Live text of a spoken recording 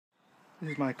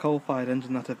This is my coal-fired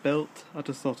engine that I built. I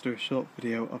just thought to do a short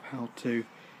video of how to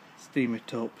steam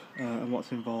it up and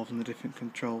what's involved in the different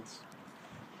controls.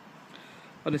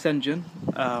 On this engine,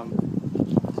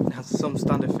 it has some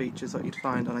standard features that you'd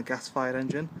find on a gas-fired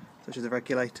engine, such as a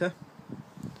regulator,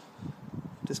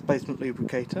 displacement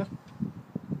lubricator,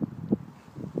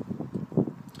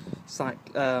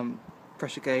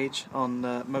 pressure gauge on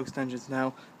most engines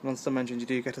now, and on some engines you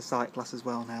do get a sight glass as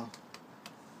well now.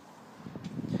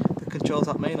 The controls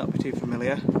that may not be too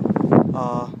familiar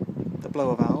are the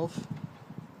blower valve.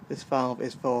 This valve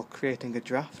is for creating a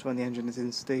draft when the engine is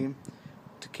in steam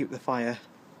to keep the fire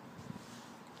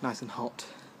nice and hot.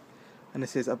 And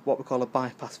this is what we call a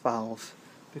bypass valve,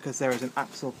 because there is an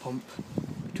axle pump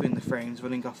between the frames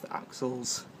running off the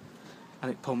axles, and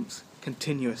it pumps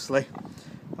continuously.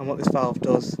 And what this valve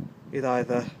does is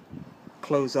either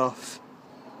close off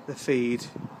the feed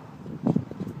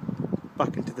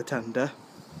back into the tender,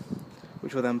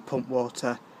 which will then pump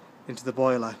water into the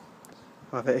boiler.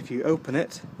 However, if you open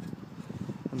it,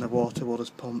 then the water will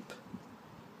just pump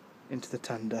into the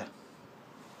tender.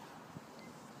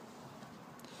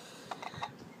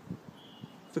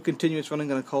 For continuous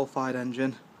running on a coal-fired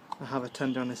engine, I have a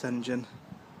tender on this engine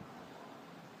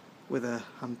with a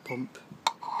hand pump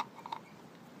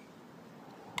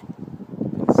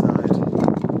inside.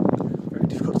 Very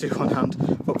difficult to do one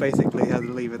hand, but basically you have a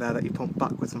lever there that you pump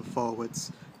backwards and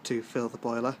forwards to fill the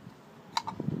boiler.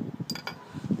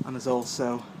 And there's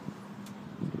also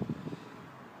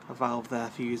a valve there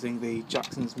for using the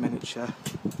Jackson's miniature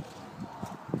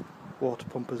water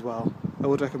pump as well. I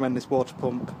would recommend this water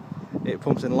pump. It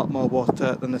pumps in a lot more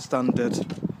water than the standard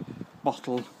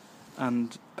bottle,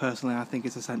 and personally I think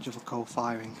it's essential for coal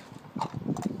firing.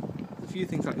 A few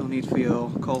things that you'll need for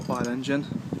your coal-fired engine: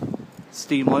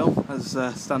 steam oil as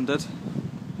standard,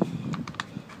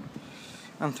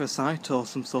 anthracite or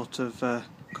some sort of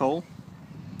coal,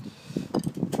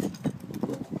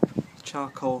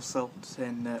 charcoal soaked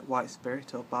in white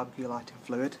spirit or barbecue lighting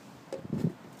fluid,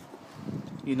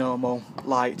 your normal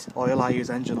light oil. I use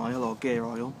engine oil or gear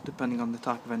oil depending on the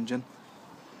type of engine.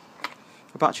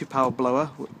 A battery powered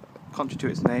blower, contrary to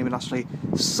its name, it actually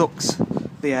sucks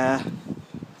the air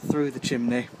through the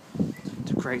chimney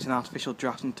to create an artificial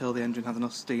draft until the engine has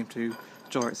enough steam to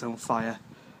draw its own fire,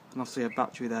 and obviously a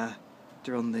battery there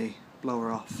to run the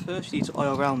blower off. First you need to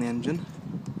oil around the engine.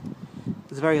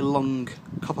 There's a very long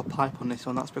copper pipe on this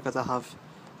one. That's because I have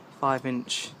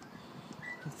 5-inch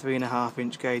and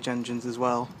 3.5-inch gauge engines as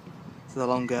well, so the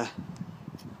longer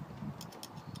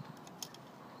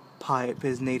pipe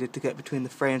is needed to get between the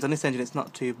frames. On this engine it's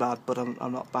not too bad, but I'm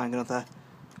not buying another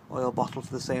oil bottle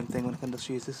for the same thing when I can just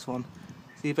use this one.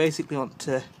 So you basically want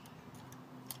to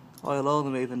oil all the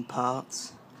moving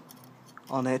parts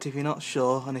on it. If you're not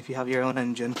sure, and if you have your own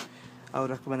engine, I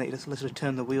would recommend that you just literally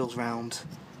turn the wheels round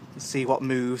and see what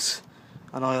moves,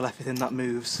 and oil everything that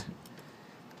moves.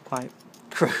 Quite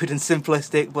crude and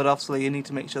simplistic, but obviously you need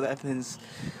to make sure that everything's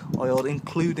oiled,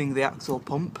 including the axle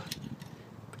pump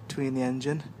between the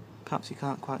engine. Perhaps you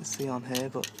can't quite see on here,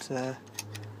 but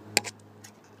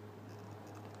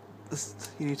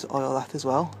you need to oil that as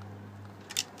well,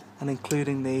 and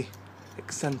including the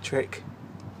eccentric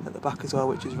at the back as well,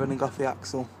 which is running off the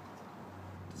axle.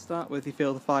 To start with, you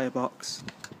fill the firebox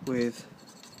with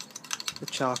the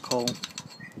charcoal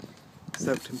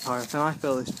soaked in paraffin. I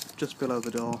fill this just below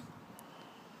the door.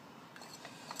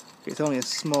 It's only a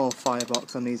small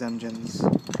firebox on these engines.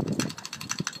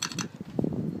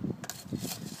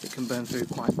 It can burn through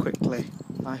quite quickly.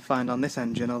 I find on this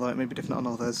engine, although it may be different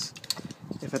on others,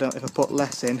 if I put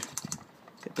less in,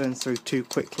 it burns through too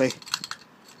quickly,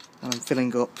 and I'm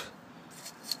filling up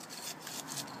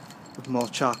with more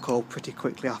charcoal pretty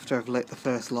quickly after I've lit the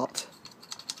first lot.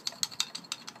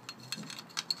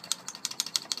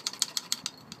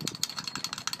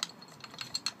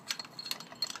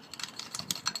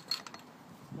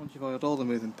 Once you've oiled all the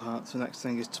moving parts, the next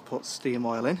thing is to put steam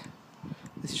oil in.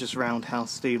 This is just Roundhouse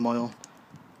steam oil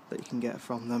that you can get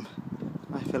from them.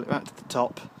 I fill it right to the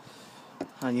top,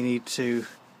 and you need to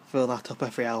fill that up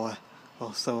every hour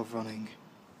or so of running.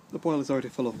 The boiler's already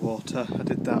full of water. I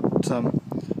did that on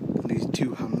these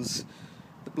 2 hands.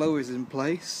 The blower is in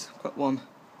place. I've got one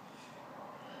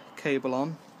cable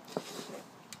on,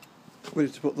 ready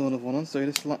to put the other one on. So you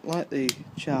just light the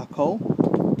charcoal.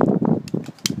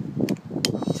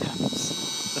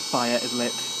 Taps. The fire is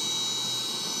lit.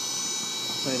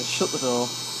 So you just shut the door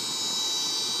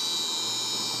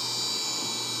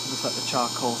and just let the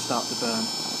charcoal start to burn.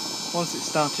 Once it's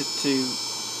started to,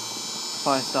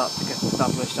 fire starts to get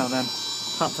established, I'll then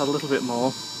perhaps add a little bit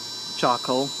more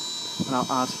charcoal, and I'll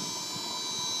add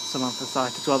some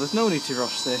anthracite as well. There's no need to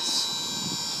rush this.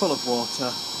 full of water,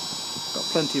 got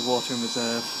plenty of water in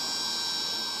reserve.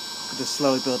 Could just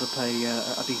slowly build up a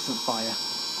decent fire.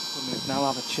 Now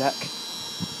I'll have a check.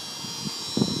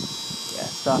 Yeah,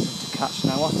 it's starting to catch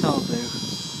now. What I'll do,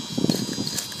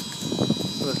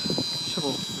 put a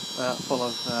shovel full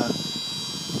of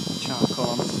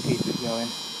charcoal on just to keep it going.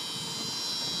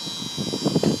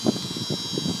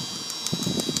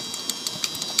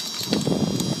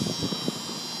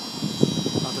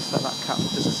 I'll just let that catch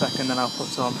for just a second, then I'll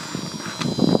put on.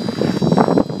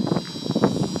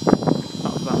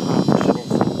 That was about half a shovel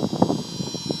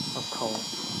of coal.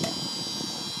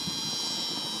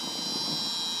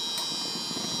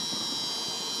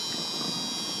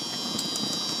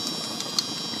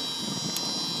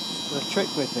 So the trick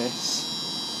with this,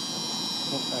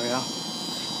 oh, there we are.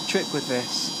 The trick with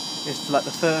this is to let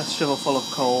the first shovelful of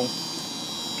coal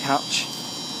catch.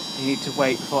 You need to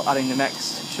wait before adding the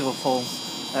next shovelful,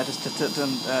 just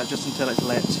until it's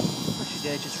lit. Pressure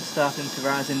gauge is starting to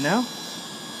rise in now.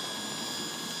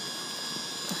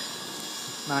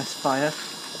 Nice fire.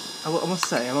 I must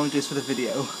say, I'm only doing this for the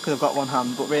video because I've got one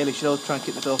hand, but really you should always try and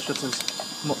keep the door shut as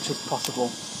much as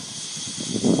possible.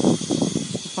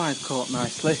 The fire's caught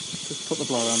nicely. Just put the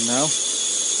blower on now.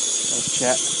 Let's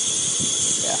check.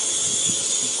 Yeah,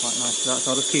 quite nice for that.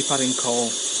 So I'll just keep adding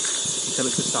coal until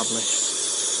it's established.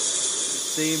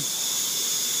 Steam,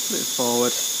 move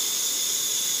forward,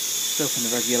 just open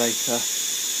the regulator.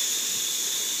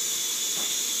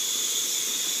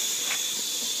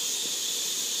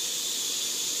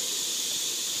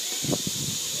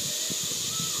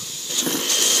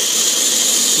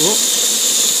 Oh,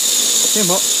 too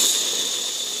much.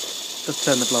 Just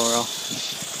turn the blower off.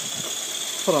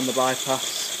 Put on the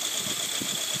bypass.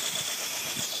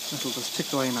 It'll just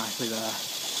tick away nicely there.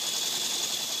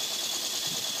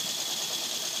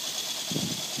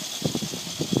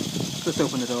 Just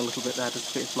open the door a little bit there just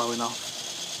to get it blowing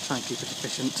off. Try and keep it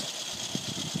efficient.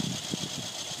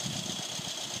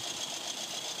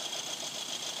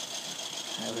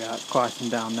 There we are, it's quieting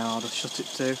down now, I'll just shut it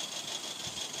too.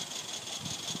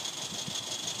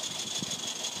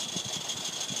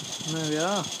 And there we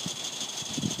are.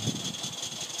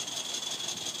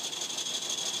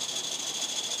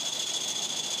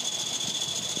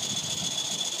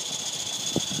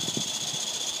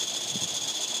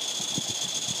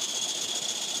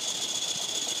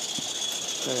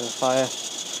 There the fire.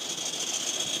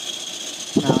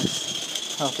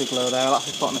 Nice, healthy glow there. I'll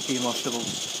actually put on a few more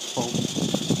shovels full.